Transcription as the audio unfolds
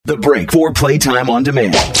The Break for Playtime on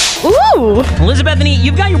Demand. Ooh! Elizabethany,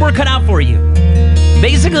 you've got your work cut out for you.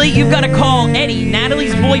 Basically, you've got to call Eddie,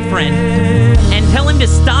 Natalie's boyfriend, and tell him to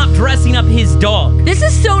stop dressing up his dog. This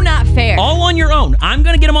is so not fair. All on your own. I'm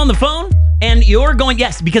going to get him on the phone, and you're going,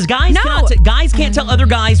 yes, because guys can't tell other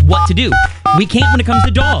guys what to do. We can't when it comes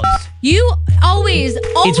to dogs. You always.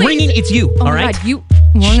 It's ringing. It's you, all right? God,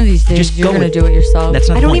 one of these days, you're going to do it yourself. That's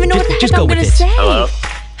not I the don't point. even know what the Just heck go I'm with going to it. say. Hello?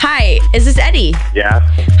 Hi, is this Eddie? Yeah.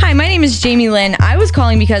 Hi, my name is Jamie Lynn. I was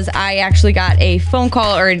calling because I actually got a phone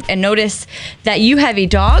call or a notice that you have a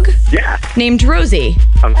dog Yeah. named Rosie.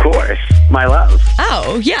 Of course. My love.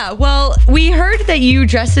 Oh, yeah. Well, we heard that you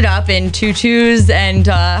dressed it up in tutus and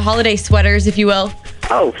holiday sweaters, if you will.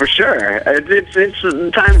 Oh, for sure.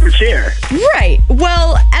 It's time for cheer. Right.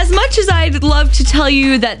 Well, as much as I'd love to tell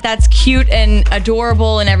you that that's cute and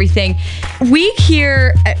adorable and everything, we're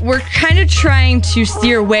kind of trying to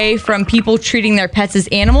steer away from people treating their pets as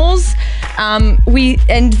animals.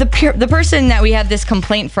 The person that we have this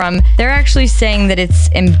complaint from, they're actually saying that it's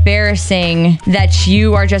embarrassing that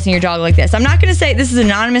you are dressing your dog like this. I'm not going to say this is an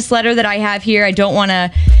anonymous letter that I have here. I don't want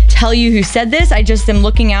to tell you who said this. I just am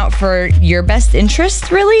looking out for your best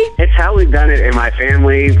interest, really. It's how we've done it in my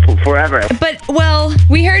family forever. But, well,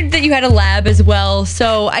 we heard that you had a lab as well,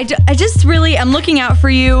 so I just really, I'm looking out for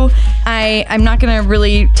you. I'm not going to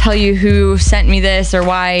really tell you who sent me this or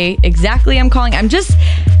why exactly I'm calling. I'm just...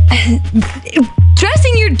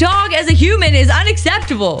 dressing your dog as a human is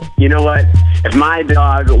unacceptable. You know what? If my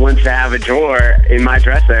dog wants to have a drawer in my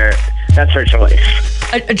dresser, that's her choice.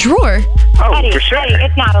 A drawer? Oh, Eddie, for sure. Eddie,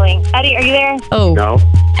 it's Natalie. Eddie, are you there? Oh. No?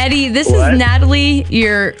 Eddie, this What? is Natalie,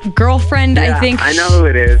 your girlfriend, Yeah, I think. I know who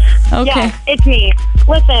it is. Okay. Yes, it's me.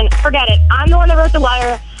 Listen, forget it. I'm the one that wrote the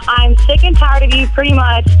letter. I'm sick and tired of you pretty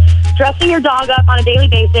much dressing your dog up on a daily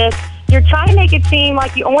basis. You're trying to make it seem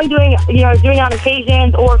like you're only doing it on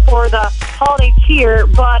occasions or for the holiday cheer,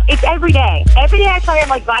 but it's every day. Every day I try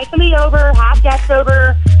to invite somebody over, have guests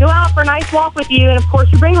over, go out for a nice walk with you, and of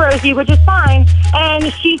course you bring Rosie, which is fine,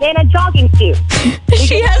 and she's in a jogging suit.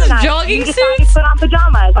 She has a jogging you suit? You put on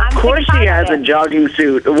pajamas. Of course she has a jogging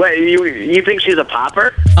suit. What, you think she's a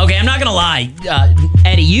popper? Okay, I'm not going to lie.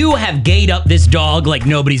 Eddie, you have gayed up this dog like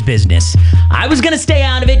nobody's business. I was going to stay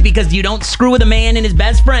out of it because you don't screw with a man and his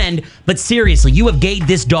best friend, but seriously, you have gayed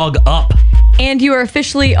this dog up. And you are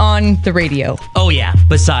officially on the radio. Oh, yeah,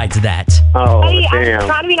 besides that. Oh, Eddie, damn. I'm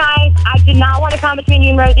trying to be nice. I did not want to come between you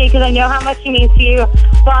and Rosie because I know how much she means to you.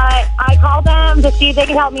 But I called them to see if they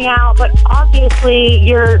could help me out. But obviously,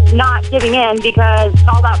 you're not giving in because it's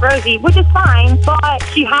all about Rosie, which is fine. But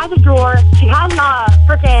she has a drawer. She has a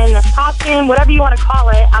freaking costume, whatever you want to call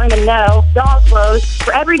it. I don't even know. Dog clothes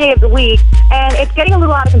for every day of the week. And it's getting a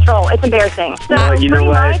little out of control. It's embarrassing. So Well, you know pretty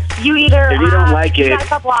what? much, you either If you don't like you it, got a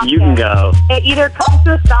couple you can options. go. It either comes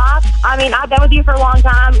to a stop. I mean, I've been with you for a long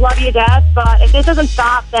time. Love you to death. But if this doesn't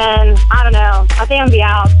stop, then I don't know. I think I'm going to be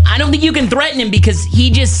out. I don't think you can threaten him because he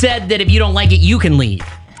just said that if you don't like it, you can leave.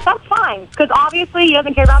 That's fine. Because obviously he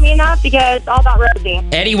doesn't care about me enough because it's all about Rosie.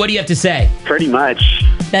 Eddie, what do you have to say? Pretty much.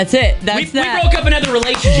 That's it. We That's that. broke up another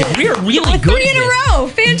relationship. We are really good Three at in a this. row.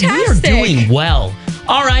 Fantastic. We are doing well.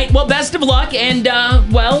 All right, well, best of luck. And,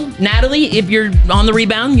 Natalie, if you're on the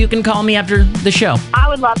rebound, you can call me after the show. I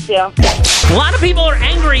would love to. A lot of people are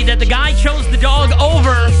angry that the guy chose the dog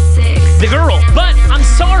over the girl, but I'm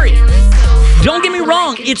sorry. Don't get me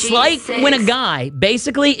wrong. It's like when a guy,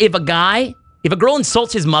 basically, if a girl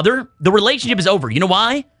insults his mother, the relationship is over. You know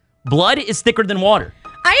why? Blood is thicker than water.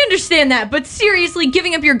 I understand that, but seriously,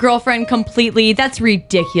 giving up your girlfriend completely, that's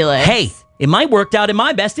ridiculous. Hey, it might work out in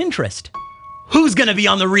my best interest. Who's going to be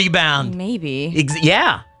on the rebound? Maybe.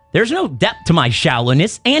 Yeah. There's no depth to my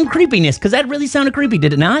shallowness and creepiness, because that really sounded creepy,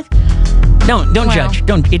 did it not? Don't judge.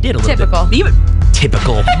 It did a little Typical. bit.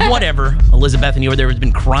 Typical. Whatever. Elizabethany over there has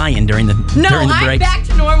been crying during the No, I'm breaks. back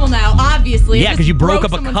to normal now, obviously. Yeah, because you broke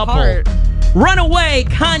up a someone's couple. heart. Runaway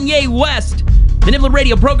Kanye West. The Nibbler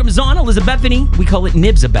Radio program is on. Elizabethany, we call it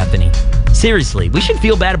Nibs-a-Bethany. Seriously, we should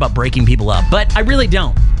feel bad about breaking people up, but I really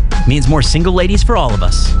don't. It means more single ladies for all of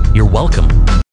us. You're welcome.